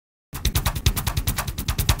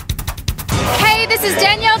Hey, this is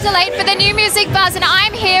Danielle-Butler for the New Music Buzz, and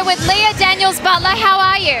I'm here with Leah Daniels-Butler. How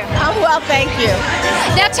are you? I'm well, thank you.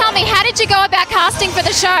 Now tell me, how did you go about casting for the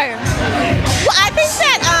show? Well, I think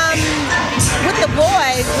that with the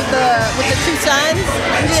boys, with the two sons,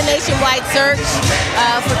 we did a nationwide search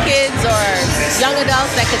for kids or young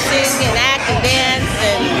adults that could sing and act and dance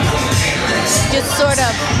and just sort of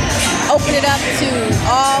open it up to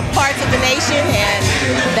all parts of the nation, and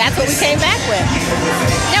that's what we came back with.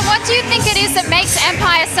 Now, what do you think it is that makes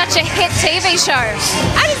Empire such a hit TV show?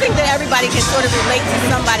 I just think that everybody can sort of relate to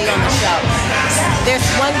somebody on the show. There's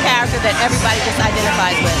one character that everybody just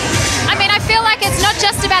identifies with. I mean, I feel like it's not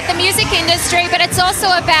just about the music industry, but it's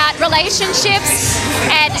also about relationships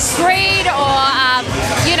and greed or,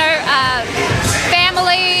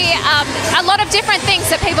 family, a lot of different things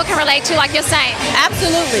that people can relate to, like you're saying.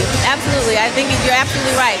 Absolutely, absolutely. I think you're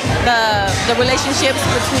absolutely right. The relationships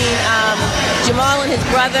between Jamal and his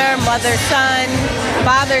brother, mother-son,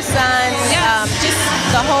 father-son, just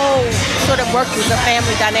the whole sort of workings of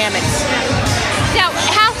family dynamics. Now,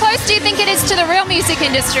 how close do you think it is to the real music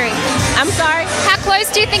industry? I'm sorry? How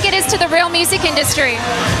close do you think it is to the real music industry?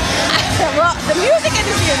 Well, the music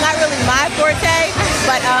industry is not really my forte,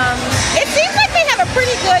 but it seems like they have a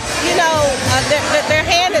pretty good, their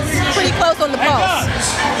hand is pretty close on the pulse.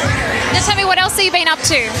 Now tell me, what else have you been up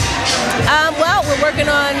to? Well, we're working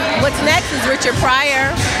on what's next is Richard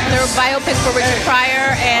Pryor. There are biopics for Richard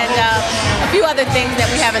Pryor and a few other things that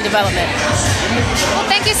we have in development. Well,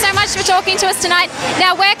 thank you so much for talking to us tonight.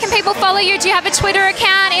 Now, where can people follow you? Do you have a Twitter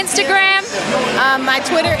account, Instagram? My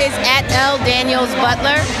Twitter is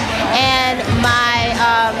 @LDaniels-Butler, and my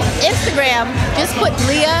Instagram, just put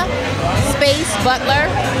Leah _Butler,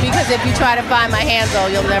 because if you try to find my handle,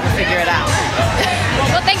 you'll never figure it out.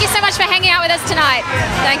 Well, thank you so much for hanging out with us tonight.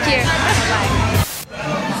 Thank you.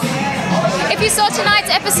 If you saw tonight's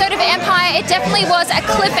episode of Empire, it definitely was a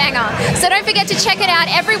cliffhanger. So don't forget to check it out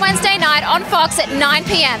every Wednesday night on Fox at 9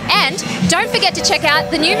 p.m. And don't forget to check out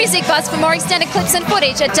the New Music Buzz for more extended clips and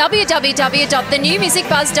footage at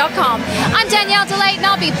www.thenewmusicbuzz.com. I'm Danielle-Butler, and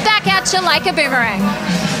I'll be back at you like a boomerang.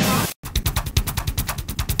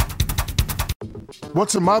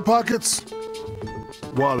 What's in my pockets?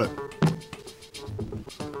 Wallet,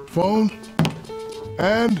 phone,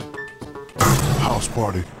 and house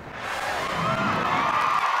party.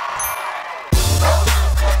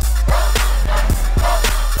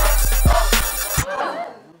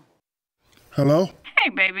 Hello? Hey,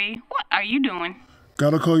 baby. What are you doing?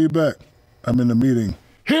 Gotta call you back. I'm in a meeting.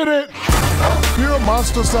 Hit it! Hear a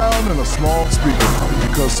monster sound in a small speaker,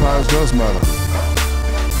 because size does matter.